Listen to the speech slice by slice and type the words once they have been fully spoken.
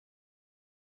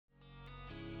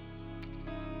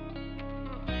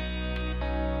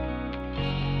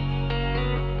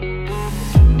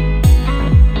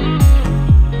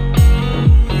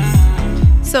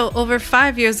So over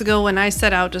 5 years ago, when I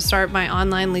set out to start my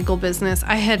online legal business,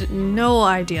 I had no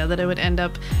idea that it would end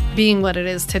up being what it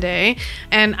is today.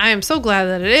 And I am so glad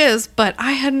that it is, but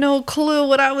I had no clue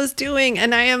what I was doing.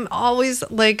 And I am always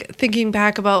thinking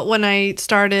back about when I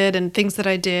started and things that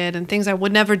I did and things I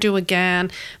would never do again,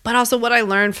 but also what I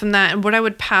learned from that and what I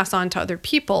would pass on to other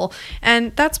people.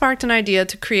 And that sparked an idea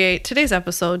to create today's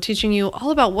episode, teaching you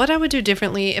all about what I would do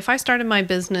differently if I started my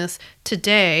business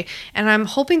today. And I'm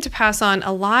hoping to pass on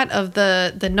a lot of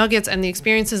the nuggets and the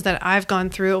experiences that I've gone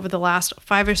through over the last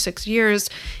 5 or 6 years,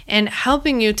 and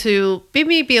helping you to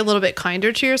maybe be a little bit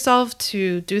kinder to yourself,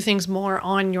 to do things more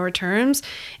on your terms,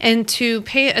 and to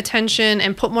pay attention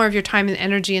and put more of your time and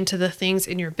energy into the things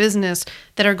in your business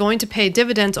that are going to pay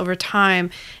dividends over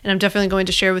time. And I'm definitely going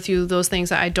to share with you those things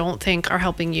that I don't think are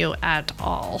helping you at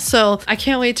all. So I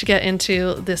can't wait to get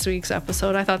into this week's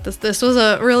episode. I thought this was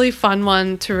a really fun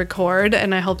one to record,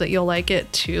 and I hope that you'll like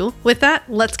it too. With that,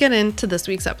 let's get into this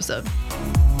week's episode.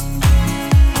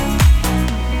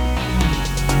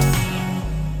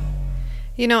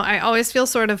 You know, I always feel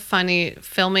sort of funny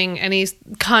filming any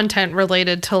content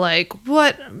related to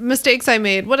what mistakes I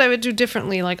made, what I would do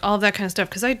differently, all of that kind of stuff,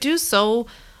 because I do so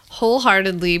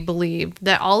wholeheartedly believe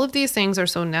that all of these things are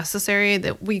so necessary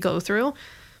that we go through,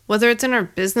 whether it's in our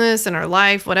business, in our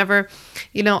life, whatever.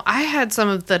 You know, I had some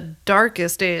of the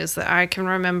darkest days that I can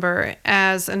remember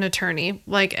as an attorney.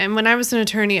 And when I was an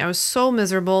attorney, I was so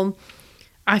miserable.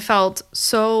 I felt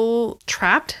so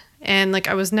trapped and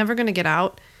I was never going to get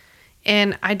out.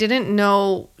 And I didn't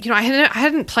know, I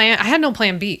had no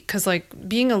plan B, because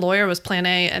being a lawyer was plan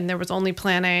A and there was only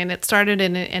plan A, and it started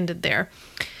and it ended there.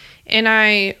 And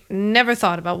I never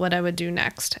thought about what I would do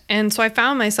next. And so I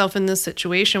found myself in this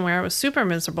situation where I was super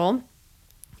miserable.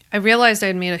 I realized I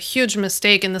had made a huge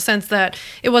mistake in the sense that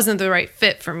it wasn't the right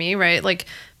fit for me, right?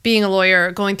 Being a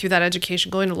lawyer, going through that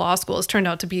education, going to law school has turned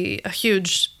out to be a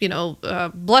huge,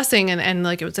 blessing. And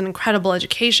it was an incredible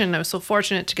education. I was so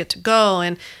fortunate to get to go,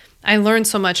 and I learned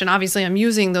so much. And obviously I'm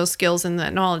using those skills and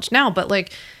that knowledge now, but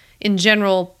in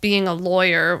general, being a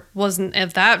lawyer wasn't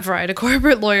of that variety. A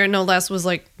corporate lawyer, no less, was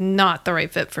not the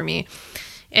right fit for me.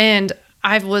 And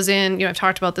I was in, I've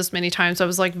talked about this many times, I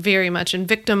was very much in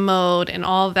victim mode and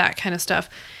all of that kind of stuff.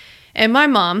 And my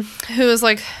mom, who is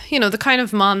the kind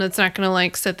of mom that's not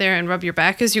going to sit there and rub your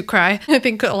back as you cry. I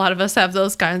think a lot of us have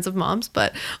those kinds of moms,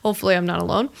 but hopefully I'm not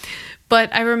alone.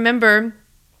 But I remember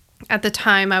at the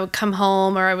time I would come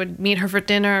home, or I would meet her for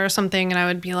dinner or something, and I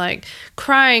would be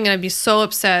crying, and I'd be so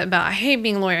upset about, I hate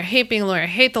being a lawyer, I hate being a lawyer, I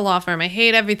hate the law firm, I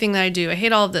hate everything that I do, I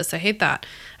hate all of this, I hate that,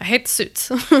 I hate the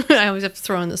suits. I always have to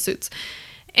throw in the suits.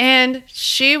 And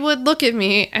she would look at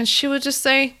me and she would just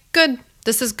say, good,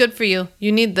 this is good for you.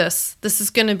 You need this. This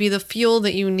is going to be the fuel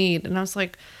that you need. And I was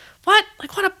like, what?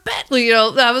 What a bet.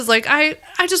 I was I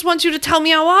just want you to tell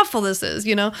me how awful this is,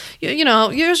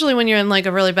 usually when you're in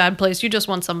a really bad place, you just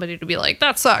want somebody to be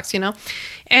that sucks,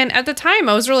 And at the time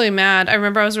I was really mad. I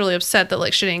remember I was really upset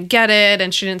that she didn't get it,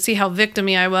 and she didn't see how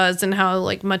victim-y I was and how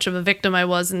much of a victim I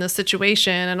was in this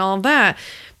situation and all of that.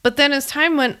 But then as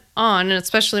time went on, and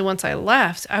especially once I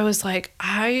left, I was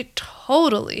I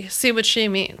totally see what she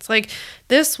means.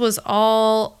 This was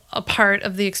all a part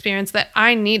of the experience that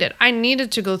I needed. I needed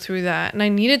to go through that, and I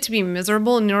needed to be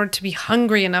miserable in order to be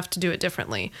hungry enough to do it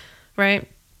differently, right?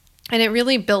 And it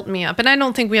really built me up. And I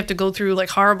don't think we have to go through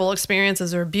horrible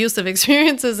experiences or abusive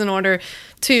experiences in order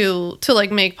to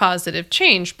make positive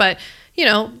change. But,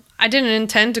 I didn't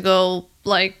intend to go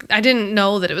I didn't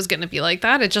know that it was going to be like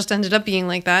that. It just ended up being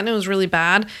like that, and it was really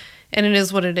bad, and it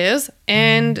is what it is.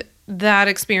 And that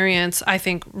experience, I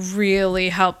think, really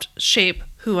helped shape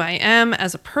who I am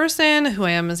as a person, who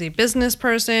I am as a business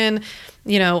person,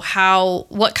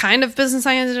 what kind of business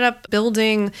I ended up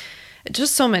building,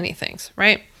 just so many things,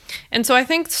 right? And so I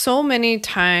think so many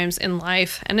times in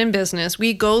life and in business,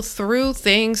 we go through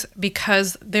things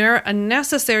because they're a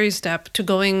necessary step to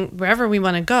going wherever we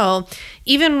want to go,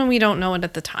 even when we don't know it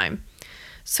at the time.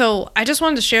 So I just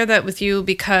wanted to share that with you,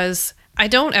 because I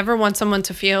don't ever want someone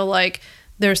to feel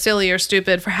they're silly or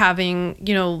stupid for having,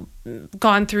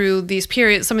 gone through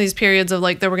some of these periods of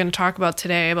that we're going to talk about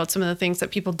today, about some of the things that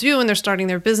people do when they're starting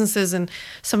their businesses, and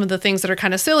some of the things that are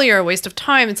kind of silly or a waste of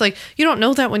time. It's you don't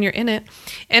know that when you're in it.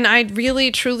 And I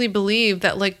really, truly believe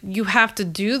that you have to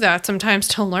do that sometimes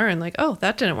to learn, oh,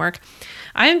 that didn't work.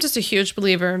 I am just a huge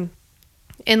believer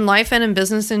in life and in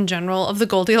business in general of the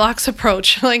Goldilocks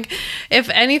approach. If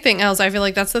anything else, I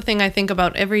feel that's the thing I think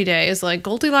about every day is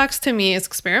Goldilocks to me is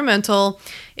experimental.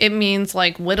 It means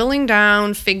whittling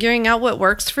down, figuring out what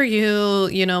works for you.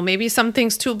 Maybe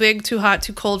something's too big, too hot,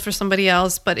 too cold for somebody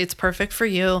else, but it's perfect for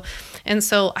you. And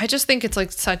so I just think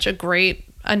it's such a great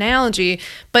analogy.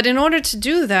 But in order to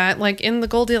do that, like in the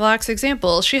Goldilocks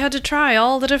example, she had to try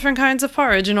all the different kinds of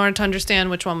porridge in order to understand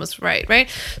which one was right?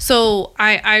 So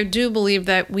I do believe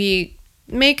that we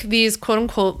make these quote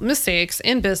unquote mistakes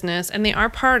in business, and they are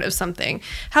part of something.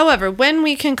 However, when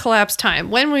we can collapse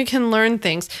time, when we can learn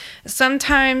things,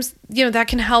 sometimes, that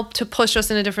can help to push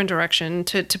us in a different direction,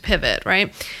 to pivot,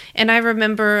 right? And I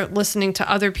remember listening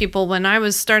to other people when I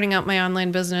was starting out my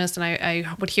online business, and I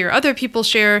would hear other people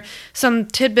share some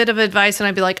tidbit of advice, and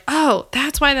I'd be like, oh,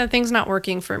 that's why that thing's not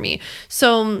working for me.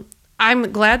 So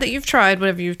I'm glad that you've tried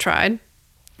whatever you've tried.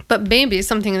 But maybe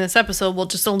something in this episode will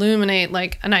just illuminate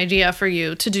like an idea for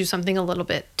you to do something a little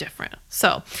bit different.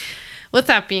 So with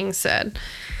that being said,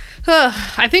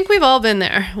 I think we've all been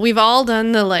there. We've all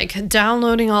done the like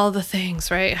downloading all the things,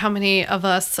 right? How many of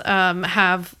us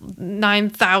have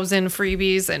 9,000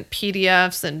 freebies and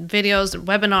PDFs and videos and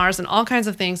webinars and all kinds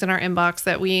of things in our inbox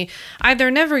that we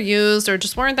either never used or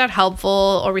just weren't that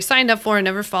helpful, or we signed up for and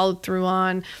never followed through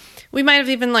on. We might have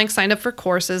even like signed up for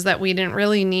courses that we didn't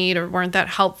really need or weren't that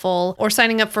helpful, or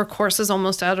signing up for courses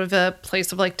almost out of a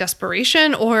place of like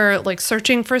desperation, or like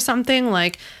searching for something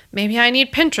like, maybe I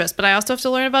need Pinterest, but I also have to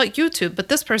learn about YouTube, but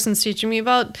this person's teaching me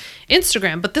about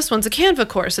Instagram, but this one's a Canva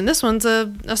course and this one's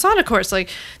a Asana course. Like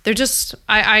they're just,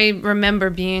 I remember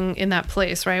being in that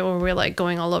place, right? Where we're like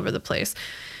going all over the place.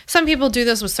 Some people do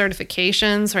this with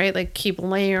certifications, right? Like keep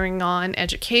layering on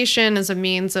education as a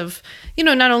means of,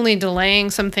 not only delaying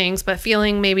some things, but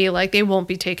feeling maybe like they won't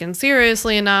be taken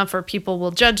seriously enough, or people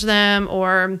will judge them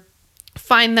or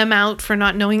find them out for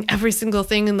not knowing every single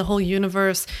thing in the whole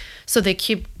universe. So they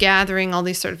keep gathering all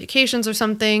these certifications or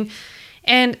something.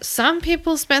 And some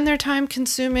people spend their time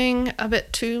consuming a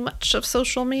bit too much of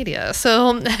social media,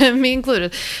 so me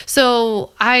included.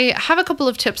 So I have a couple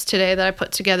of tips today that I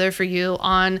put together for you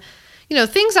on,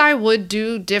 things I would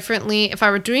do differently if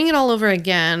I were doing it all over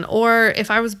again, or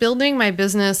if I was building my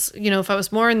business, if I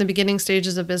was more in the beginning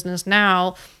stages of business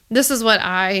now. This is what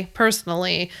I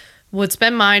personally would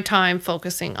spend my time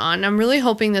focusing on. I'm really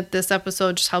hoping that this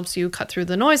episode just helps you cut through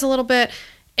the noise a little bit,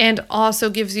 and also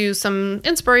gives you some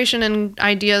inspiration and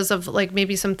ideas of like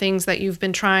maybe some things that you've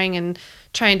been trying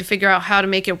to figure out how to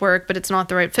make it work, but it's not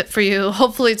the right fit for you.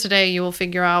 Hopefully today you will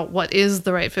figure out what is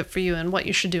the right fit for you and what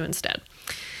you should do instead.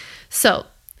 So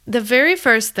the very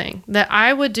first thing that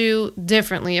I would do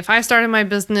differently if I started my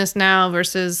business now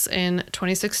versus in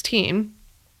 2016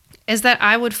 is that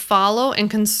I would follow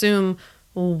and consume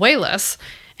way less,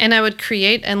 and I would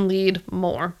create and lead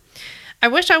more. I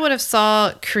wish I would have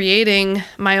saw creating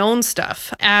my own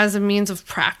stuff as a means of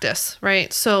practice,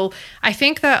 right? So I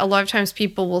think that a lot of times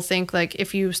people will think like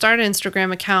if you start an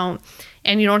Instagram account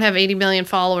and you don't have 80 million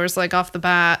followers like off the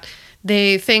bat,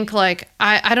 they think like,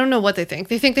 I don't know what they think.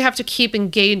 They think they have to keep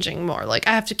engaging more. Like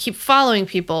I have to keep following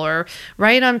people, or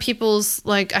write on people's,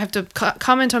 like I have to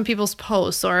comment on people's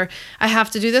posts, or I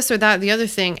have to do this or that, the other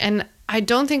thing. And I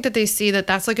don't think that they see that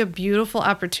that's like a beautiful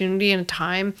opportunity and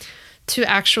time to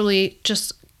actually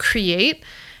just create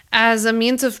as a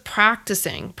means of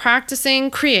practicing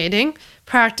creating,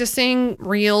 practicing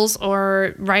reels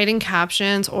or writing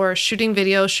captions or shooting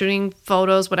videos, shooting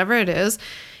photos, whatever it is.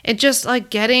 It just like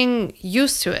getting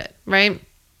used to it, right?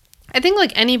 I think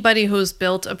like anybody who's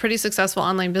built a pretty successful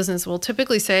online business will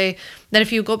typically say that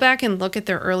if you go back and look at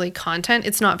their early content,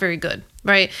 it's not very good,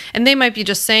 right? And they might be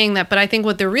just saying that, but I think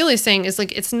what they're really saying is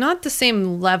like, it's not the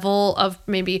same level of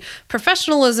maybe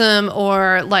professionalism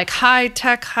or like high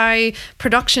tech, high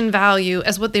production value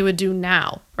as what they would do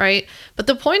now, right? But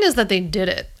the point is that they did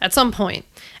it at some point.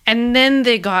 And then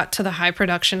they got to the high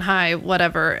production, high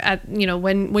whatever at,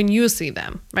 when you see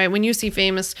them, right? When you see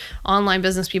famous online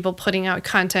business people putting out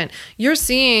content, you're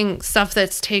seeing stuff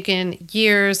that's taken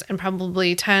years and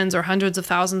probably tens or hundreds of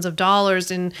thousands of dollars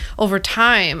in over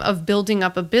time of building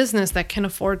up a business that can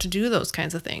afford to do those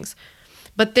kinds of things.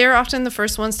 But they're often the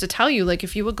first ones to tell you, like,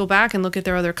 if you would go back and look at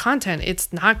their other content,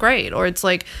 it's not great, or it's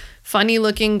like funny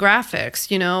looking graphics,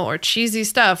 or cheesy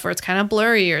stuff, or it's kind of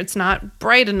blurry, or it's not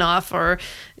bright enough, or,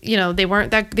 they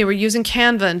were using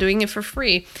Canva and doing it for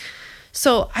free.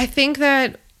 So I think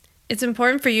that it's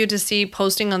important for you to see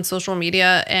posting on social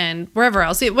media and wherever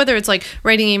else, whether it's like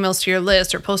writing emails to your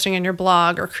list or posting on your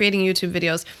blog or creating YouTube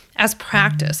videos, as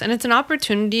practice. And it's an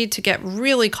opportunity to get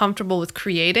really comfortable with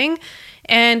creating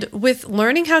and with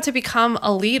learning how to become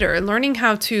a leader, learning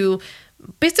how to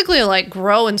basically like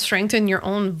grow and strengthen your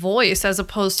own voice as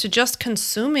opposed to just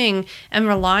consuming and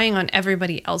relying on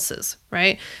everybody else's,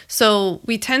 right? So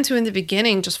we tend to, in the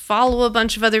beginning, just follow a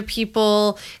bunch of other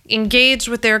people, engage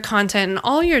with their content, and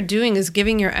all you're doing is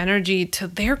giving your energy to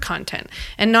their content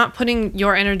and not putting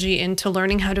your energy into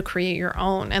learning how to create your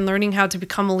own and learning how to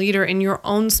become a leader in your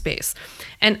own space.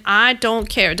 And I don't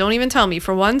care. Don't even tell me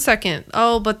for 1 second,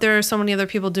 oh, but there are so many other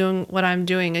people doing what I'm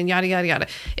doing and yada, yada, yada.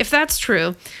 If that's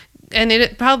true, and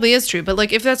it probably is true, but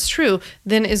like if that's true,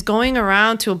 then is going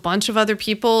around to a bunch of other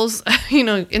people's,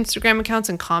 Instagram accounts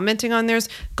and commenting on theirs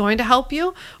going to help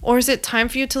you? Or is it time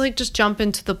for you to like just jump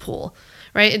into the pool,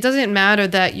 right? It doesn't matter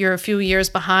that you're a few years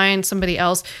behind somebody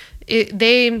else.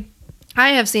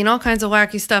 I have seen all kinds of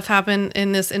wacky stuff happen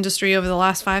in this industry over the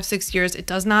last 5-6 years. It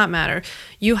does not matter.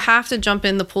 You have to jump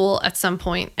in the pool at some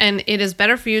point, and it is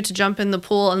better for you to jump in the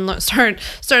pool and start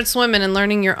swimming and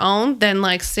learning your own than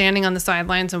like standing on the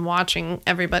sidelines and watching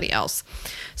everybody else.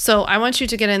 So I want you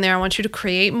to get in there. I want you to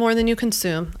create more than you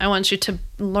consume. I want you to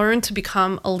learn to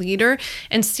become a leader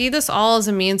and see this all as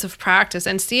a means of practice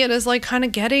and see it as like kind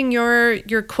of getting your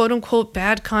quote unquote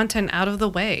bad content out of the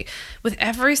way. With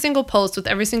every single post, with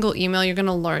every single email, you're going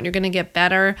to learn, you're going to get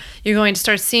better. You're going to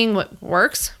start seeing what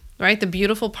works, right? The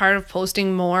beautiful part of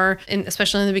posting more, and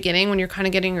especially in the beginning when you're kind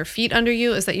of getting your feet under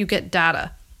you, is that you get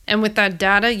data. And with that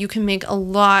data, you can make a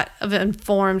lot of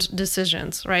informed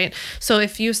decisions, right? So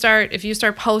if you start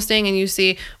posting and you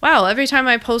see, wow, every time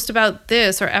I post about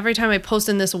this, or every time I post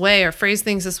in this way or phrase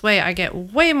things this way, I get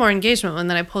way more engagement when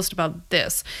I post about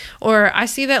this. Or I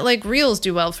see that like Reels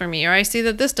do well for me, or I see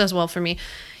that this does well for me.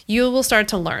 You will start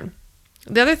to learn.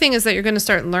 The other thing is that you're going to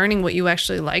start learning what you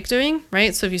actually like doing,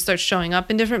 right? So if you start showing up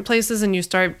in different places and you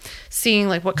start seeing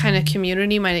like what kind of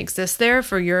community might exist there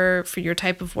for your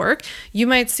type of work, you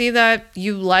might see that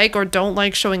you like or don't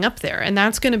like showing up there. And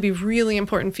that's going to be really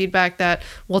important feedback that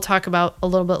we'll talk about a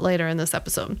little bit later in this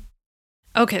episode.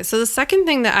 Okay, so the second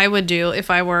thing that I would do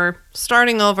if I were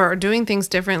starting over or doing things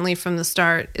differently from the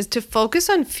start is to focus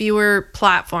on fewer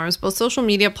platforms, both social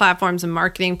media platforms and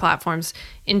marketing platforms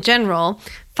in general,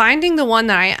 finding the one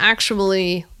that I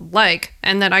actually like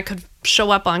and that I could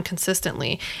show up on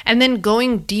consistently, and then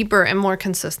going deeper and more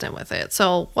consistent with it.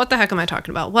 So what the heck am I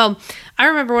talking about? Well, I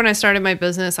remember when I started my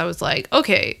business, I was like,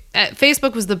 okay,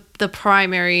 Facebook was the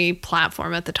primary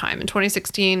platform at the time. In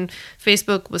 2016,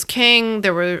 Facebook was king.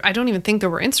 I don't even think there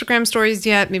were Instagram stories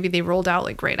yet. Maybe they rolled out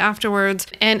like right afterwards.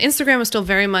 And Instagram was still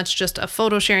very much just a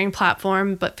photo sharing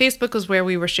platform, but Facebook was where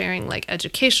we were sharing like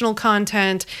educational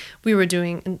content. We were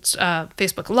doing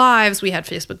Facebook Lives. We had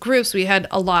Facebook groups. We had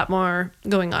a lot more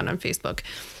going on Facebook.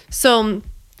 So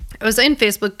I was in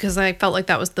Facebook because I felt like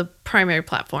that was the primary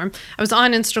platform. I was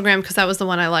on Instagram because that was the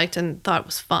one I liked and thought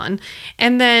was fun.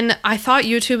 And then I thought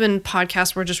YouTube and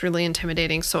podcasts were just really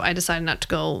intimidating, so I decided not to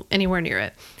go anywhere near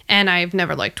it. And I've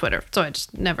never liked Twitter, so I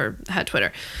just never had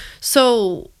Twitter.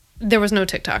 So there was no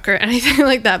TikTok or anything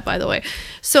like that, by the way.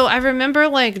 So I remember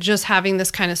like just having this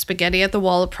kind of spaghetti at the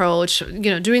wall approach,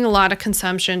 doing a lot of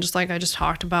consumption, just like I just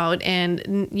talked about,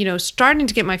 and, starting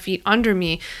to get my feet under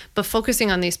me, but focusing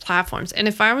on these platforms. And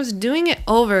if I was doing it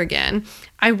over again,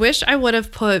 I wish I would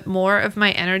have put more of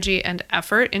my energy and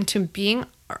effort into being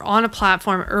on a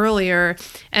platform earlier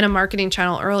and a marketing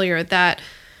channel earlier. That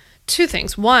two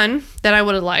things. One, that I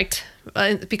would have liked,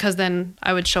 because then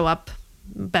I would show up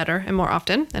better and more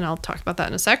often, and I'll talk about that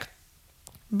in a sec.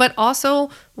 But also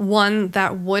one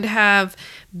that would have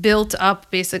built up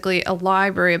basically a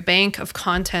library, a bank of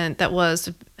content that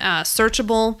was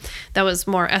searchable, that was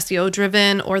more SEO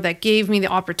driven, or that gave me the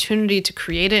opportunity to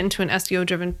create it into an SEO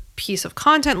driven piece of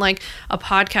content, like a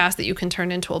podcast that you can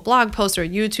turn into a blog post, or a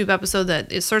YouTube episode that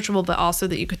is searchable, but also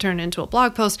that you could turn into a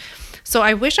blog post. So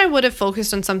I wish I would have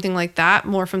focused on something like that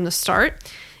more from the start,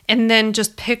 and then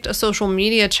just picked a social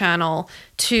media channel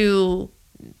to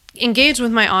engage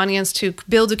with my audience, to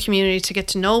build a community, to get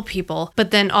to know people,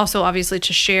 but then also obviously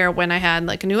to share when I had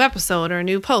like a new episode or a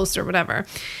new post or whatever.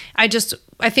 I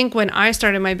think when I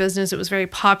started my business, it was very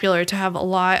popular to have a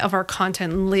lot of our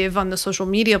content live on the social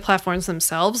media platforms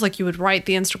themselves. Like you would write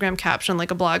the Instagram caption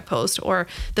like a blog post, or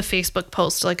the Facebook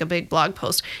post like a big blog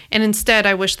post. And instead,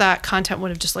 I wish that content would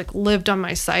have just like lived on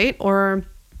my site or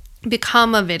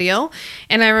become a video.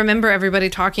 And I remember everybody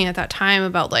talking at that time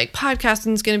about like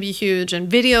podcasting is going to be huge and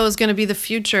video is going to be the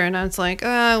future. And I was like,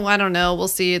 I don't know. We'll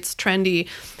see. It's trendy.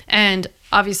 And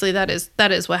obviously that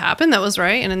is what happened. That was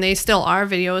right. And they still are.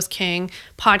 Video is king.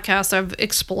 Podcasts have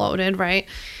exploded, right?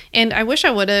 And I wish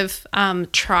I would have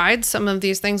tried some of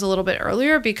these things a little bit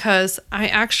earlier, because I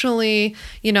actually,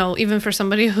 even for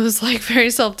somebody who's like very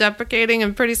self-deprecating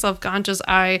and pretty self-conscious,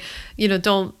 I,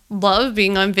 don't love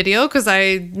being on video because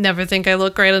I never think I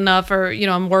look great enough, or,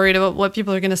 I'm worried about what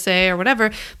people are going to say or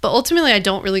whatever. But ultimately, I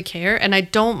don't really care. And I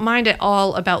don't mind at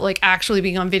all about like actually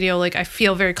being on video. Like I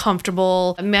feel very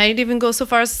comfortable. I might even go so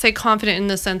far as to say confident in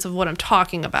the sense of what I'm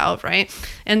talking about, right?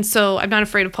 And so I'm not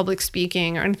afraid of public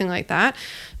speaking or anything like that.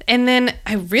 And then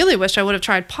I really wish I would have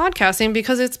tried podcasting,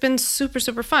 because it's been super,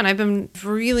 super fun. I've been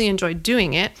really enjoyed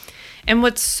doing it. And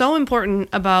what's so important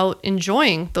about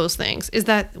enjoying those things is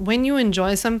that when you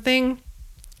enjoy something,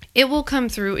 it will come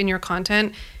through in your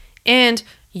content and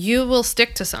you will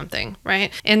stick to something,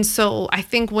 right? And so I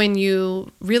think when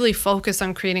you really focus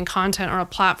on creating content on a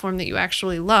platform that you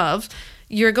actually love,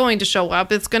 you're going to show up.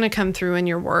 It's going to come through in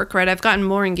your work, right? I've gotten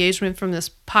more engagement from this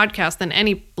podcast than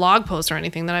any blog post or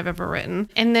anything that I've ever written.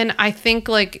 And then I think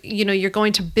you're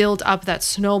going to build up that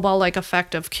snowball-like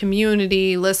effect of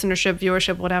community, listenership,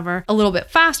 viewership, whatever, a little bit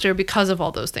faster because of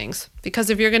all those things. Because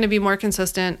if you're going to be more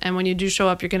consistent, and when you do show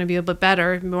up, you're going to be a bit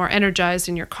better, more energized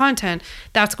in your content,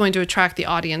 that's going to attract the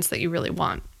audience that you really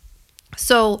want.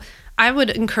 So I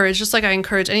would encourage, just like I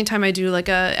encourage anytime I do like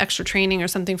a extra training or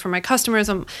something for my customers,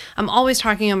 I'm always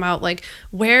talking about like,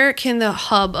 where can the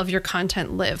hub of your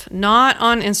content live? Not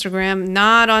on Instagram,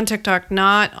 not on TikTok,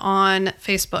 not on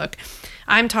Facebook.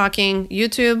 I'm talking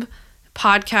YouTube,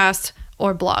 podcast,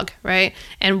 or blog, right?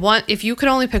 And if you could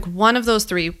only pick one of those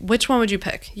three, which one would you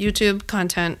pick? YouTube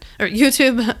content, or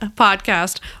YouTube,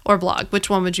 podcast, or blog?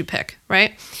 Which one would you pick,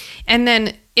 right? And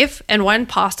then if and when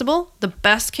possible, the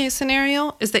best case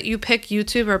scenario is that you pick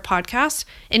YouTube or podcast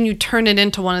and you turn it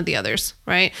into one of the others,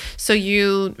 right? So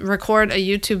you record a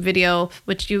YouTube video,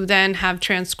 which you then have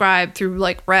transcribed through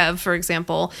like Rev, for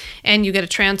example, and you get a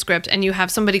transcript and you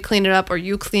have somebody clean it up, or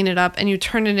you clean it up and you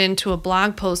turn it into a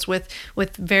blog post with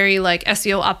very like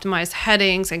SEO optimized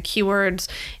headings and keywords,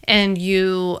 and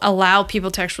you allow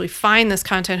people to actually find this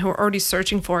content who are already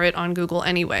searching for it on Google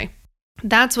anyway.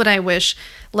 That's what I wish.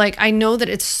 Like, I know that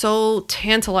it's so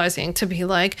tantalizing to be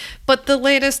like, but the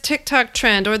latest TikTok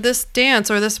trend, or this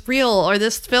dance, or this reel, or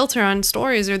this filter on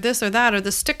stories, or this or that, or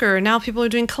the sticker. Now people are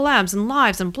doing collabs and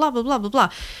lives and blah, blah, blah, blah,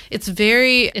 blah. It's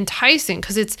very enticing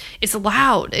because it's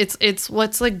loud. It's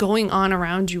what's like going on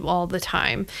around you all the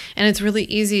time. And it's really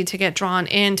easy to get drawn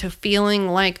into feeling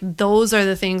like those are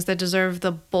the things that deserve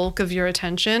the bulk of your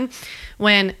attention.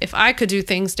 When if I could do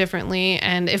things differently,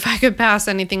 and if I could pass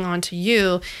anything on to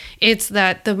you, it's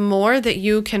that the more that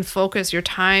you can focus your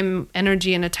time,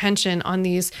 energy, and attention on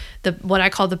what I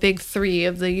call the big three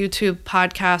of the YouTube,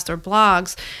 podcast, or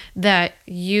blogs, that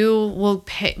you will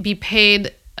be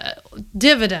paid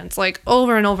dividends like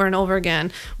over and over and over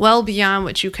again, well beyond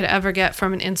what you could ever get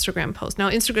from an Instagram post. Now,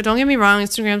 Instagram, don't get me wrong,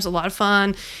 Instagram's a lot of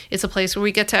fun. It's a place where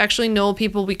we get to actually know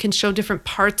people. We can show different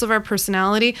parts of our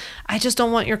personality. I just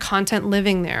don't want your content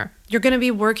living there. You're going to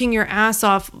be working your ass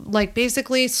off, like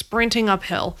basically sprinting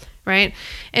uphill, right?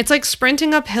 It's like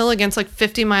sprinting uphill against like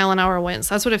 50-mile-an-hour winds.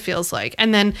 That's what it feels like.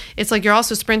 And then it's like you're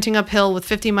also sprinting uphill with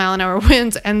 50-mile-an-hour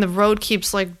winds, and the road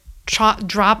keeps like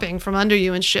dropping from under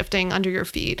you and shifting under your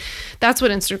feet. That's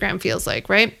what Instagram feels like,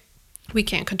 right? We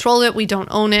can't control it. We don't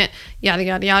own it. Yada,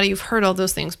 yada, yada. You've heard all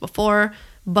those things before.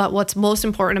 But what's most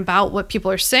important about what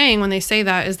people are saying when they say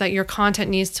that is that your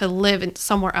content needs to live in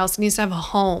somewhere else. It needs to have a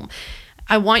home.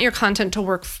 I want your content to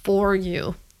work for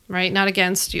you, right? Not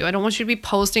against you. I don't want you to be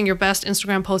posting your best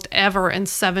Instagram post ever and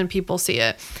 7 people see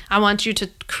it. I want you to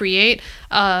create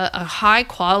a high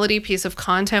quality piece of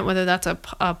content, whether that's a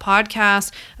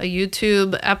podcast, a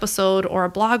YouTube episode, or a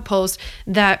blog post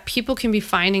that people can be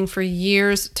finding for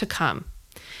years to come.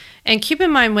 And keep in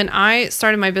mind, when I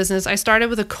started my business, I started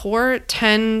with a core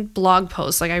 10 blog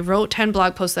posts. Like I wrote 10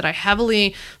 blog posts that I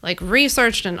heavily like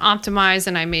researched and optimized,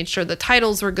 and I made sure the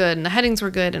titles were good and the headings were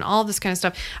good and all this kind of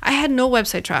stuff. I had no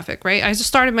website traffic, right? I just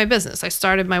started my business. I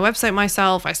started my website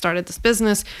myself. I started this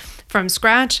business from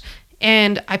scratch.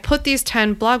 And I put these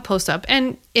 10 blog posts up.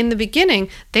 And in the beginning,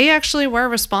 they actually were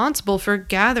responsible for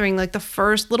gathering like the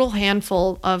first little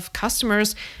handful of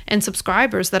customers and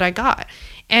subscribers that I got.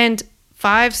 And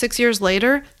 5-6 years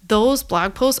later, those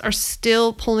blog posts are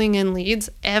still pulling in leads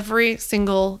every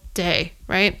single day,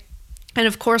 right? And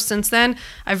of course, since then,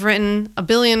 I've written a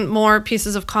billion more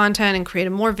pieces of content and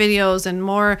created more videos and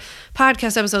more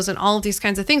podcast episodes and all of these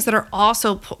kinds of things that are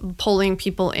also pulling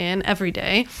people in every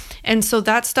day. And so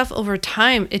that stuff over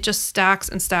time, it just stacks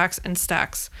and stacks and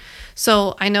stacks.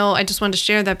 So I know I just wanted to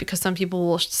share that because some people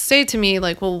will say to me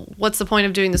like, well, what's the point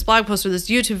of doing this blog post or this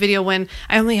YouTube video when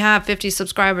I only have 50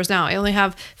 subscribers now? I only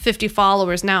have 50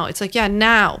 followers now. It's like, yeah,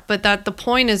 now. But that the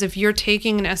point is if you're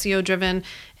taking an SEO driven,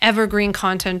 evergreen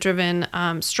content driven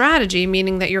strategy,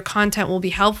 meaning that your content will be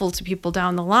helpful to people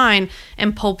down the line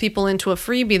and pull people into a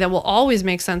freebie that will always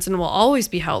make sense and will always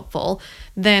be helpful,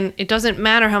 then it doesn't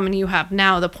matter how many you have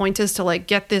now. The point is to like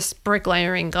get this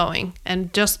bricklayering going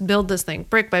and just build this thing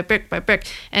brick by brick by brick.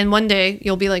 And one day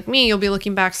you'll be like me, you'll be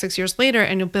looking back 6 years later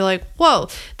and you'll be like, whoa,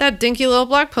 that dinky little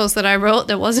blog post that I wrote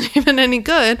that wasn't even any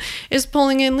good is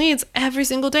pulling in leads every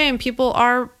single day and people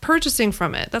are purchasing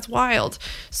from it. That's wild.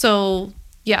 So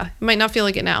yeah, it might not feel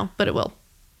like it now, but it will.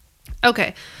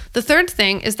 Okay. The third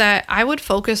thing is that I would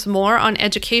focus more on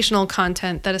educational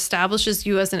content that establishes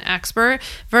you as an expert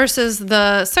versus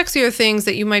the sexier things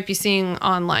that you might be seeing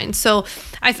online. So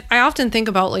I often think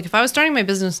about like if I was starting my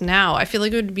business now, I feel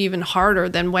like it would be even harder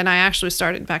than when I actually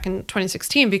started back in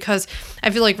 2016 because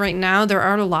I feel like right now there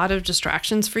are a lot of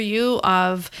distractions for you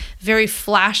of very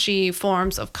flashy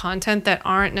forms of content that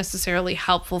aren't necessarily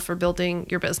helpful for building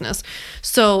your business.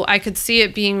 So I could see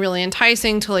it being really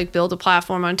enticing to like build a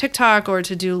platform on TikTok or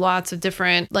to do lots of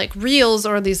different like reels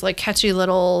or these like catchy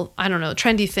little, I don't know,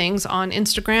 trendy things on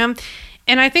Instagram.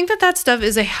 And I think that stuff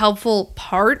is a helpful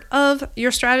part of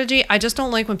your strategy. I just don't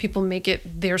like when people make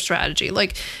it their strategy.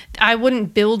 Like I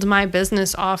wouldn't build my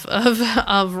business off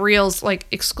of reels like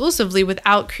exclusively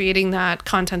without creating that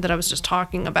content that I was just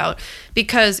talking about.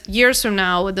 Because years from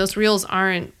now, when those reels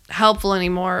aren't helpful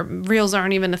anymore, reels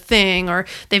aren't even a thing, or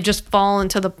they've just fallen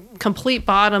to the complete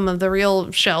bottom of the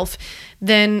reel shelf,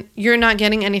 then you're not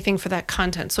getting anything for that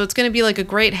content. So it's going to be like a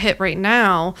great hit right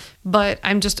now, but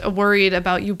I'm just worried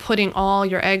about you putting all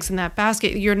your eggs in that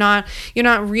basket. You're not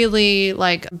really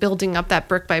like building up that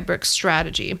brick by brick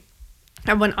strategy.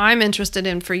 And what I'm interested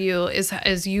in for you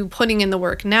is you putting in the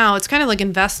work now. It's kind of like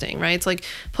investing, right? It's like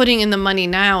putting in the money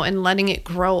now and letting it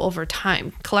grow over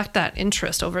time, collect that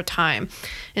interest over time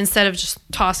instead of just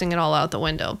tossing it all out the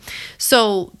window.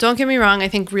 So don't get me wrong. I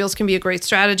think Reels can be a great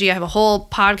strategy. I have a whole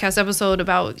podcast episode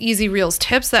about easy Reels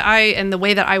tips and the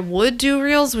way that I would do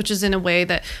Reels, which is in a way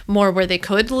that more where they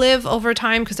could live over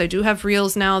time. Because I do have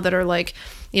Reels now that are like,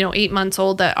 8 months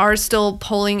old that are still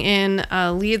pulling in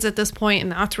leads at this point,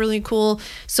 and that's really cool.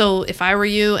 So if I were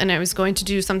you and I was going to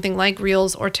do something like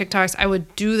Reels or TikToks, I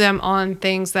would do them on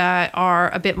things that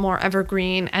are a bit more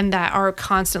evergreen and that are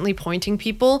constantly pointing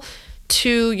people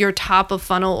to your top of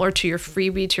funnel or to your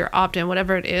freebie, to your opt-in,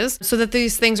 whatever it is, so that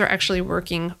these things are actually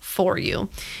working for you.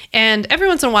 And every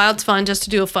once in a while, it's fun just to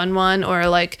do a fun one or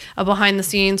like a behind the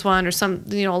scenes one or some,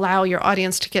 allow your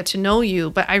audience to get to know you.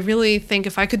 But I really think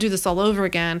if I could do this all over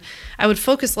again, I would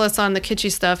focus less on the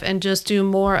kitschy stuff and just do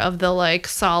more of the like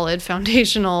solid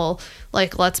foundational,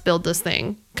 like let's build this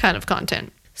thing kind of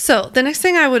content. So the next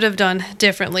thing I would have done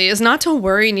differently is not to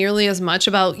worry nearly as much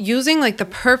about using like the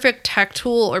perfect tech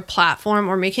tool or platform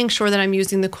or making sure that I'm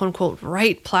using the quote unquote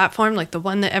right platform, like the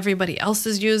one that everybody else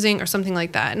is using or something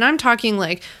like that. And I'm talking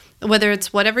like whether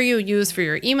it's whatever you use for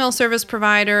your email service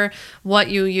provider, what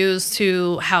you use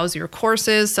to house your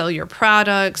courses, sell your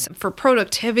products, for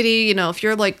productivity, if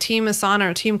you're like Team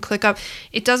Asana or Team ClickUp,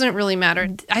 it doesn't really matter.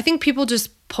 I think people just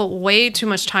put way too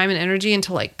much time and energy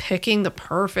into like picking the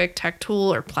perfect tech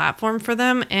tool or platform for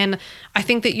them. And I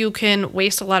think that you can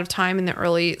waste a lot of time in the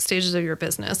early stages of your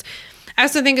business. I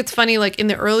also think it's funny, like in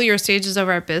the earlier stages of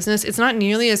our business, it's not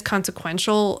nearly as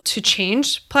consequential to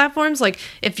change platforms. Like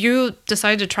if you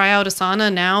decide to try out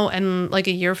Asana now and like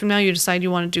a year from now, you decide you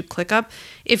want to do ClickUp,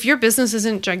 if your business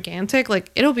isn't gigantic,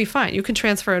 like it'll be fine. You can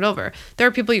transfer it over. There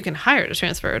are people you can hire to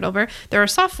transfer it over. There are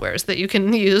softwares that you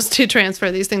can use to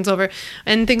transfer these things over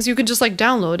and things you can just like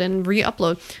download and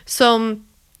re-upload. So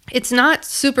it's not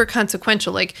super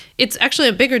consequential. Like it's actually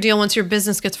a bigger deal once your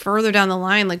business gets further down the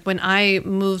line. Like when I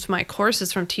moved my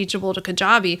courses from Teachable to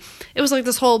Kajabi, it was like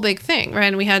this whole big thing, right?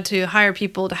 And we had to hire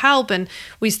people to help. And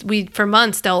we for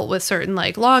months dealt with certain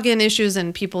like login issues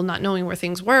and people not knowing where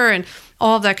things were and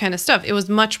all of that kind of stuff. It was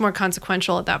much more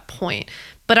consequential at that point.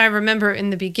 But I remember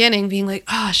in the beginning being like,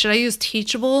 should I use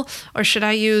Teachable or should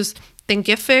I use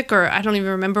Thinkific, or I don't even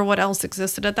remember what else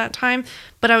existed at that time.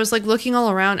 But I was like looking all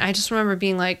around. I just remember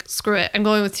being like, screw it, I'm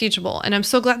going with Teachable. And I'm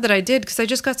so glad that I did, because I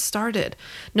just got started.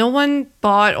 No one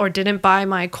bought or didn't buy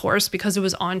my course because it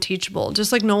was on Teachable.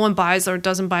 Just like no one buys or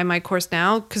doesn't buy my course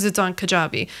now because it's on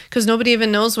Kajabi, because nobody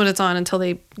even knows what it's on until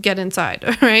they get inside,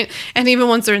 right? And even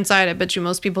once they're inside, I bet you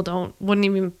most people wouldn't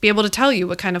even be able to tell you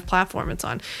what kind of platform it's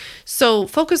on. So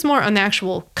focus more on the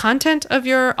actual content of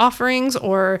your offerings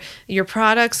or your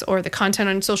products or the content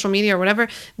on social media or whatever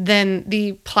than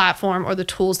the platform or the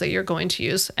tools that you're going to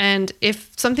use. And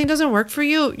if something doesn't work for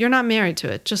you, you're not married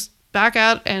to it. Just back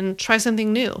out and try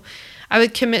something new. I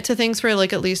would commit to things for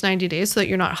like at least 90 days so that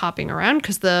you're not hopping around,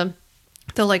 because the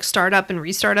like startup and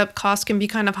restartup costs can be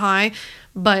kind of high.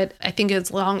 But I think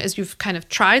as long as you've kind of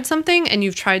tried something and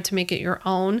you've tried to make it your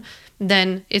own,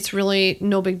 then it's really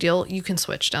no big deal. You can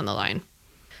switch down the line.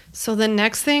 So the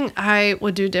next thing I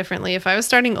would do differently if I was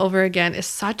starting over again is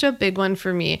such a big one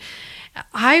for me.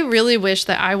 I really wish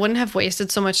that I wouldn't have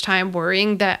wasted so much time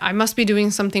worrying that I must be doing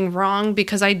something wrong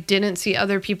because I didn't see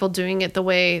other people doing it the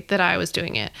way that I was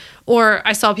doing it. Or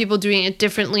I saw people doing it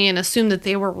differently and assumed that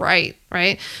they were right?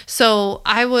 So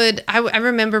I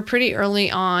remember pretty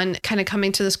early on kind of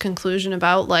coming to this conclusion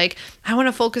about like, I want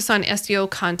to focus on SEO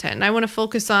content. And I want to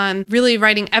focus on really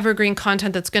writing evergreen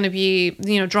content that's going to be,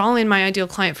 drawing my ideal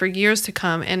client for years to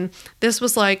come. And this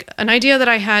was like an idea that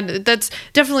I had that's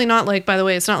definitely not like, by the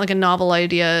way, it's not like a novel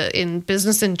idea in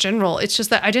business in general. It's just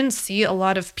that I didn't see a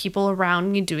lot of people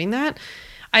around me doing that.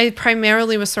 I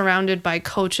primarily was surrounded by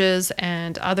coaches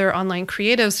and other online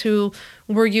creatives who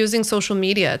were using social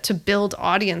media to build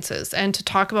audiences and to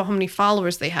talk about how many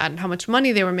followers they had and how much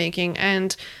money they were making,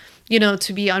 and,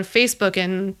 to be on Facebook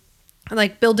and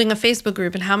like building a Facebook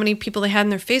group and how many people they had in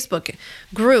their Facebook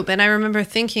group. And I remember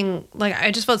thinking, like,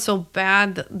 I just felt so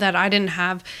bad that I didn't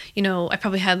have, I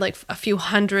probably had like a few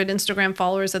hundred Instagram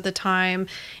followers at the time.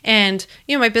 And,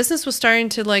 my business was starting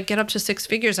to like get up to six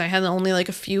figures. I had only like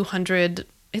a few hundred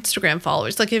Instagram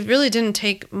followers. Like, it really didn't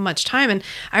take much time. And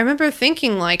I remember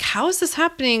thinking, like, how is this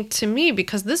happening to me?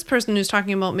 Because this person who's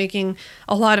talking about making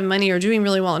a lot of money or doing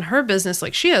really well in her business,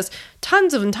 like, she has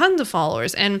tons of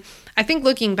followers. And I think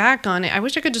looking back on it, I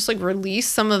wish I could just like release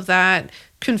some of that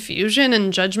confusion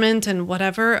and judgment and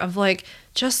whatever of like,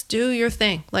 just do your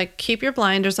thing. Like, keep your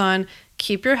blinders on,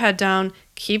 keep your head down,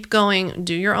 keep going,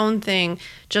 do your own thing.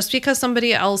 Just because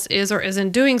somebody else is or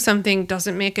isn't doing something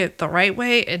doesn't make it the right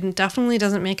way. It definitely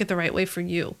doesn't make it the right way for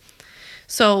you.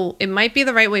 So it might be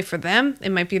the right way for them.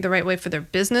 It might be the right way for their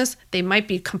business. They might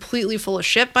be completely full of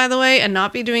shit, by the way, and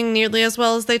not be doing nearly as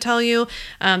well as they tell you.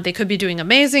 They could be doing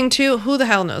amazing too. Who the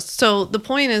hell knows? So the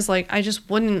point is, like, I just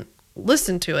wouldn't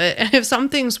listen to it. And if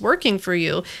something's working for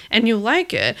you and you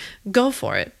like it, go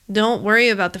for it. Don't worry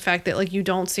about the fact that like you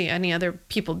don't see any other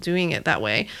people doing it that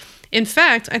way. In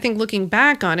fact, I think looking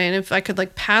back on it, and if I could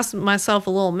like pass myself a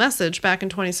little message back in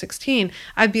 2016,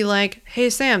 I'd be like, hey,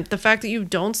 Sam, the fact that you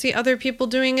don't see other people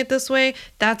doing it this way,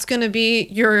 that's going to be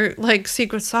your like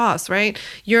secret sauce, right?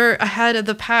 You're ahead of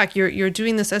the pack. You're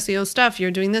doing this SEO stuff.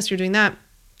 You're doing this, you're doing that.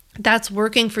 That's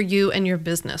working for you and your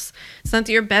business. It's not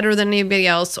that you're better than anybody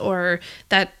else or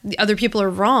that the other people are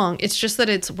wrong. It's just that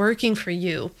it's working for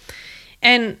you.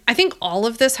 And I think all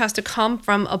of this has to come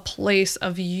from a place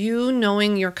of you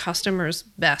knowing your customers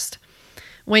best.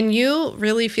 When you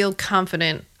really feel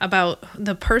confident about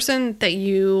the person that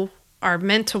you are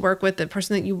meant to work with, the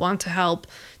person that you want to help,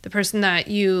 the person that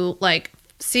you like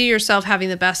see yourself having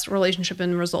the best relationship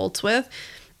and results with,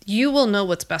 you will know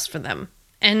what's best for them.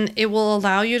 And it will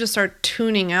allow you to start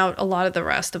tuning out a lot of the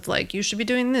rest of like, you should be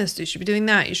doing this, you should be doing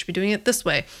that, you should be doing it this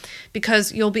way,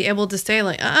 because you'll be able to say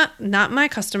like, not my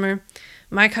customer.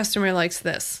 My customer likes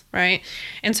this, right?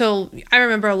 And so I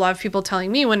remember a lot of people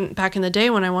telling me when back in the day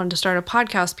when I wanted to start a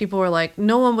podcast, people were like,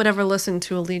 no one would ever listen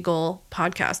to a legal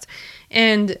podcast.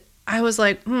 And I was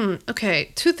like,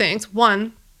 okay, two things.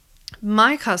 One,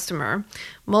 my customer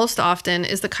most often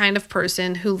is the kind of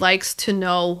person who likes to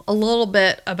know a little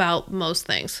bit about most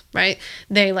things, right?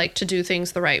 They like to do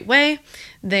things the right way.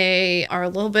 They are a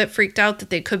little bit freaked out that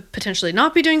they could potentially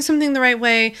not be doing something the right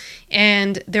way.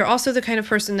 And they're also the kind of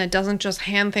person that doesn't just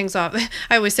hand things off.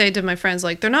 I always say to my friends,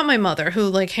 like, they're not my mother who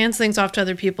like hands things off to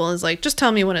other people and is like, just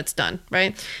tell me when it's done,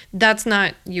 right? That's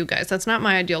not you guys. That's not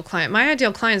my ideal client. My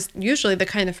ideal client is usually the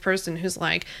kind of person who's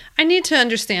like, I need to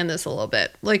understand this a little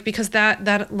bit, like, because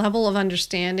that level of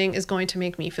understanding is going to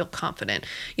make me feel confident.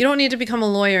 You don't need to become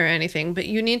a lawyer or anything, but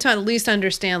you need to at least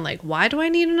understand, like, why do I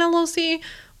need an LLC?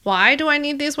 Why do I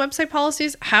need these website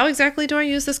policies? How exactly do I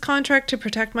use this contract to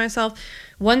protect myself?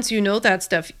 Once you know that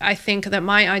stuff, I think that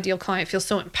my ideal client feels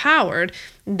so empowered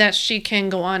that she can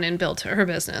go on and build her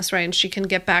business, right? And she can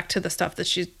get back to the stuff that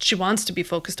she wants to be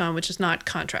focused on, which is not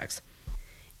contracts.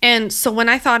 And so when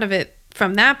I thought of it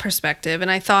from that perspective,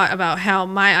 and I thought about how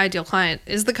my ideal client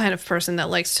is the kind of person that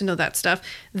likes to know that stuff,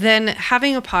 then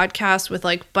having a podcast with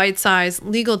like bite-sized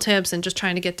legal tips and just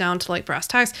trying to get down to like brass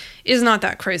tacks is not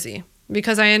that crazy.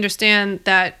 Because I understand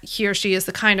that he or she is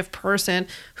the kind of person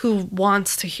who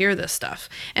wants to hear this stuff.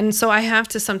 And so I have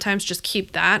to sometimes just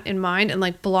keep that in mind and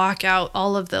like block out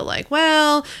all of the like,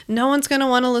 well, no one's going to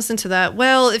want to listen to that.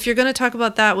 Well, if you're going to talk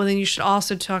about that, well, then you should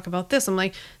also talk about this. I'm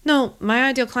like, no, my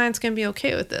ideal client's going to be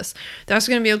okay with this. They're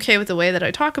also going to be okay with the way that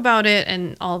I talk about it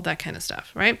and all of that kind of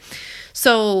stuff, right?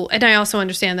 So, and I also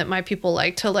understand that my people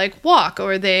like to like walk,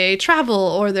 or they travel,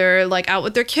 or they're like out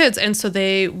with their kids. And so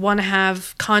they want to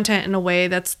have content in a way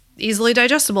that's easily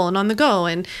digestible and on the go.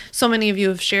 And so many of you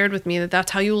have shared with me that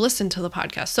that's how you listen to the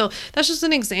podcast. So that's just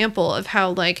an example of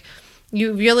how like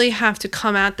you really have to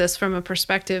come at this from a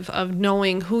perspective of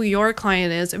knowing who your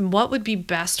client is and what would be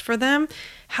best for them.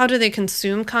 How do they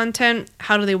consume content?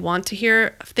 How do they want to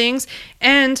hear things?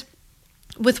 And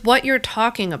with what you're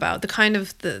talking about, the kind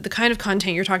of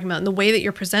content you're talking about and the way that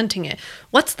you're presenting it,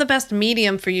 what's the best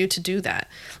medium for you to do that?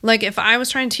 Like if I was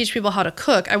trying to teach people how to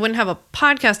cook, I wouldn't have a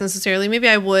podcast necessarily. Maybe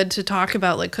I would to talk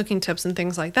about like cooking tips and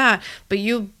things like that. But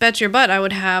you bet your butt I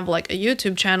would have like a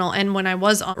YouTube channel. And when I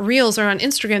was on Reels or on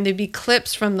Instagram, there'd be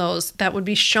clips from those that would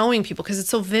be showing people because it's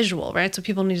so visual, right? So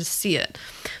people need to see it.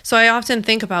 So I often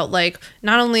think about like,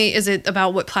 not only is it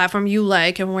about what platform you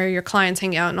like and where your clients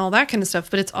hang out and all that kind of stuff,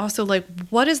 but it's also like,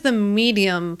 what is the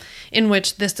medium in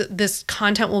which this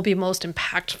content will be most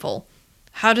impactful?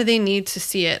 How do they need to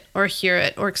see it or hear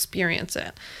it or experience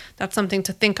it? That's something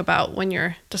to think about when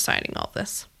you're deciding all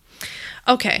this.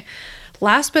 Okay.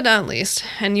 Last but not least,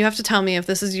 and you have to tell me if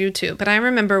this is you too, but I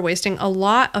remember wasting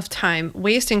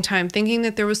time thinking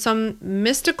that there was some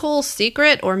mystical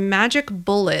secret or magic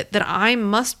bullet that I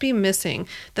must be missing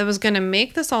that was going to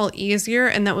make this all easier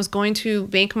and that was going to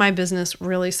make my business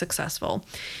really successful.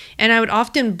 And I would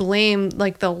often blame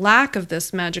like the lack of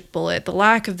this magic bullet, the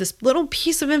lack of this little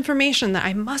piece of information that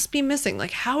I must be missing.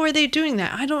 Like, how are they doing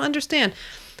that? I don't understand.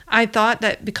 I thought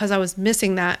that because I was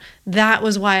missing that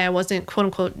was why I wasn't quote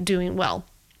unquote doing well,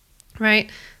 right?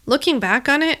 Looking back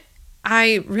on it,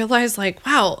 I realized like,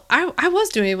 wow, I was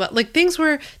doing well. Like things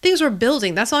were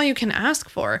building. That's all you can ask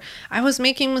for. I was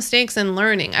making mistakes and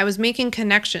learning. I was making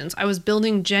connections. I was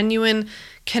building genuine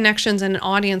connections and an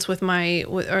audience with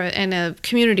and a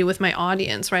community with my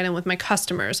audience, right? And with my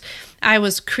customers. I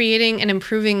was creating and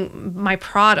improving my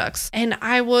products. And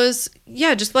I was,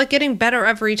 just like getting better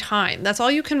every time. That's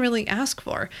all you can really ask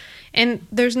for. And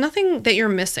there's nothing that you're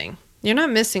missing. You're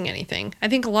not missing anything. I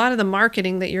think a lot of the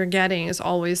marketing that you're getting is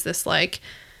always this like,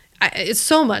 it's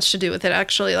so much to do with it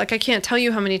actually. Like I can't tell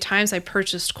you how many times I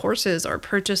purchased courses or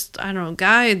purchased,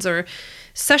 guides or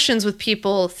sessions with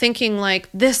people thinking like,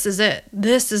 this is it.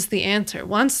 This is the answer.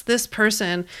 Once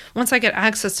I get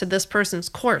access to this person's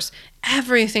course,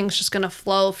 everything's just going to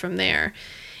flow from there.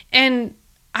 And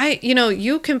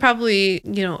you can probably,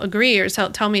 agree or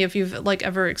tell me if you've like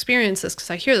ever experienced this, because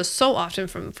I hear this so often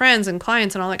from friends and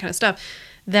clients and all that kind of stuff,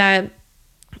 that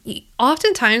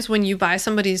oftentimes when you buy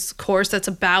somebody's course that's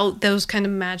about those kind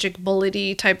of magic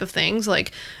bullet-y type of things,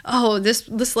 like, oh,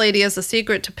 this lady has a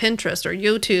secret to Pinterest or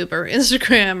YouTube or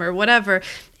Instagram or whatever,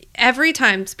 every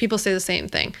time people say the same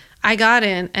thing. I got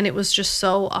in and it was just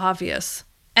so obvious.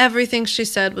 Everything she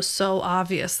said was so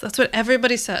obvious. That's what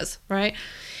everybody says, right?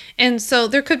 And so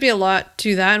there could be a lot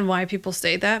to that and why people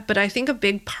say that. But I think a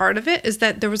big part of it is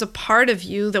that there was a part of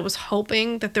you that was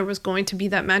hoping that there was going to be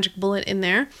that magic bullet in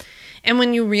there. And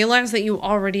when you realize that you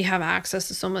already have access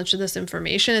to so much of this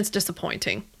information, it's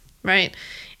disappointing, right?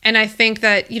 And I think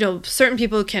that, certain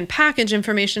people can package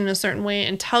information in a certain way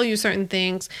and tell you certain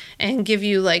things and give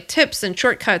you like tips and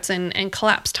shortcuts and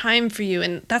collapse time for you.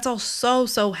 And that's all so,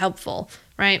 so helpful,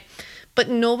 right? But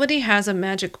nobody has a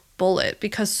magic bullet,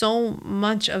 because so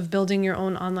much of building your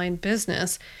own online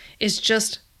business is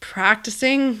just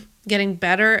practicing, getting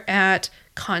better at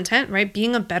content, right?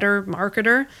 Being a better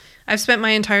marketer. I've spent my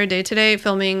entire day today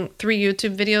filming 3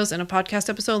 YouTube videos and a podcast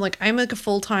episode. Like I'm like a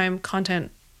full-time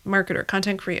content marketer,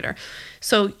 content creator.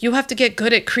 So you have to get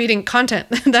good at creating content.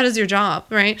 That is your job,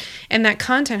 right? And that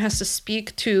content has to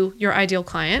speak to your ideal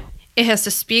client. It has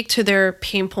to speak to their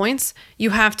pain points. You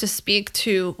have to speak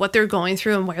to what they're going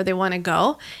through and where they want to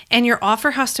go. And your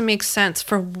offer has to make sense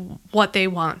for what they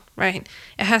want, right?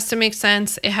 It has to make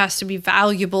sense. It has to be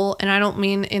valuable. And I don't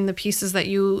mean in the pieces that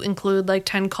you include like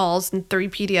 10 calls and 3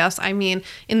 PDFs. I mean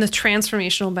in the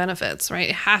transformational benefits, right?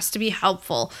 It has to be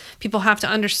helpful. People have to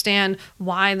understand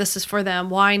why this is for them,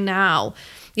 why now.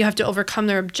 You have to overcome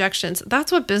their objections.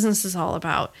 That's what business is all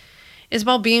about. It's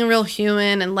about being real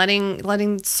human and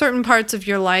letting certain parts of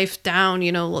your life down,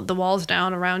 the walls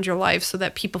down around your life so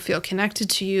that people feel connected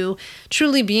to you,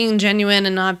 truly being genuine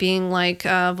and not being like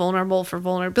vulnerable for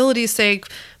vulnerability's sake,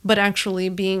 but actually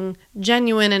being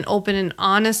genuine and open and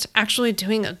honest, actually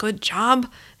doing a good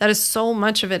job. That is so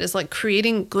much of it, is like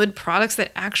creating good products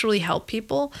that actually help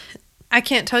people. I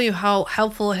can't tell you how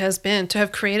helpful it has been to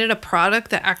have created a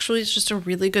product that actually is just a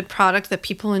really good product that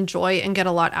people enjoy and get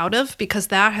a lot out of, because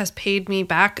that has paid me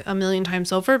back a million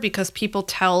times over, because people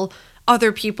tell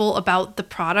other people about the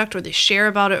product, or they share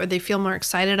about it, or they feel more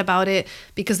excited about it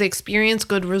because they experience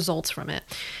good results from it.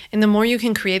 And the more you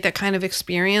can create that kind of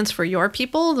experience for your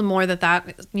people, the more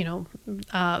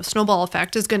that snowball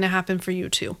effect is going to happen for you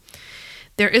too.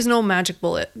 There is no magic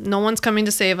bullet. No one's coming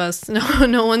to save us.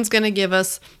 No one's going to give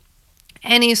us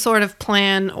any sort of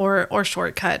plan or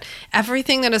shortcut.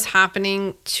 Everything that is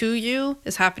happening to you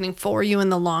is happening for you in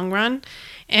the long run.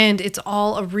 And it's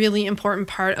all a really important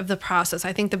part of the process.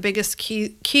 I think the biggest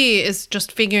key is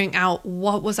just figuring out,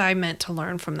 what was I meant to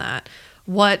learn from that?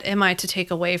 What am I to take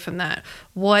away from that?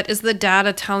 What is the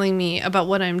data telling me about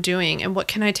what I'm doing? And what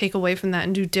can I take away from that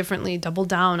and do differently, double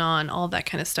down on, all that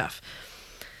kind of stuff.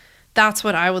 That's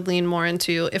what I would lean more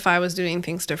into if I was doing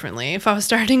things differently. If I was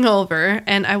starting over,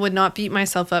 and I would not beat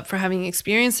myself up for having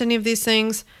experienced any of these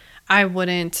things. I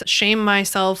wouldn't shame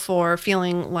myself for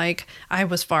feeling like I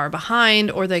was far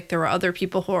behind, or like there were other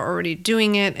people who are already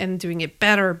doing it and doing it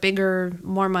better, bigger,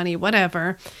 more money,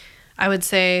 whatever. I would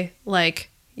say, like,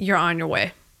 you're on your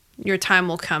way. Your time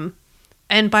will come.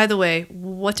 And by the way,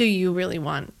 what do you really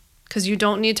want? Because you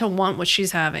don't need to want what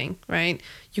she's having, right?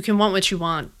 You can want what you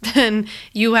want. And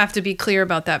you have to be clear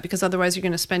about that, because otherwise you're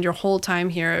going to spend your whole time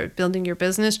here building your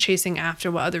business, chasing after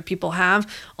what other people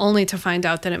have, only to find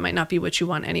out that it might not be what you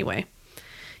want anyway.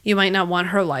 You might not want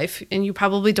her life, and you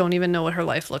probably don't even know what her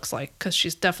life looks like, because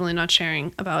she's definitely not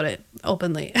sharing about it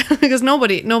openly. Because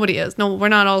nobody is. No, we're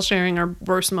not all sharing our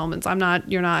worst moments. I'm not,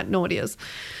 you're not, nobody is.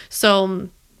 So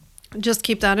just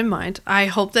keep that in mind. I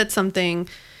hope that something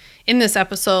in this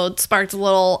episode sparked a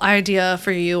little idea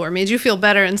for you, or made you feel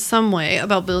better in some way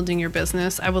about building your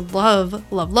business. I would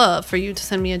love for you to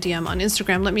send me a DM on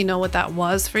Instagram. Let me know what that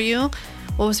was for you.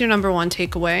 What was your number one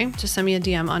takeaway? Just send me a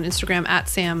DM on Instagram at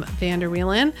Sam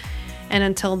Vanderwielen. And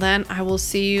until then, I will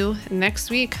see you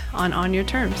next week on Your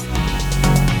Terms.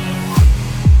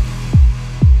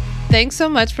 Thanks so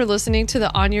much for listening to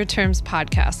the On Your Terms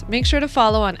podcast. Make sure to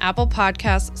follow on Apple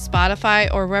Podcasts,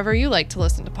 Spotify, or wherever you like to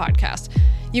listen to podcasts.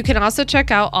 You can also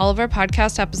check out all of our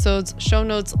podcast episodes, show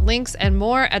notes, links, and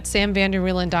more at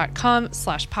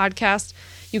samvanderwielen.com/podcast.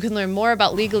 You can learn more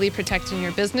about legally protecting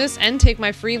your business and take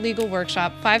my free legal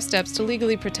workshop, 5 Steps to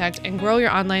Legally Protect and Grow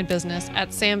Your Online Business,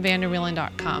 at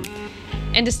samvanderwielen.com.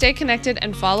 And to stay connected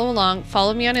and follow along,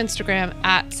 follow me on Instagram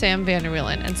at Sam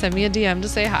Vanderwielen and send me a DM to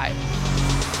say hi.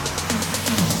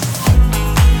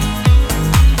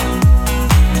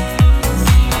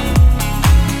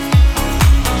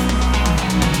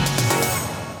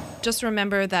 Just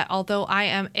remember that although I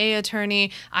am an attorney,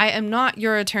 I am not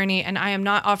your attorney, and I am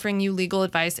not offering you legal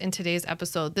advice in today's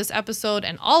episode. This episode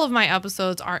and all of my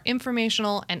episodes are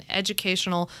informational and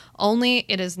educational only.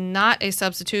 It is not a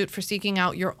substitute for seeking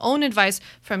out your own advice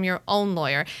from your own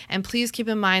lawyer. And please keep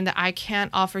in mind that I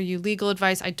can't offer you legal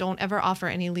advice. I don't ever offer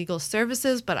any legal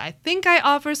services, but I think I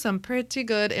offer some pretty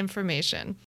good information.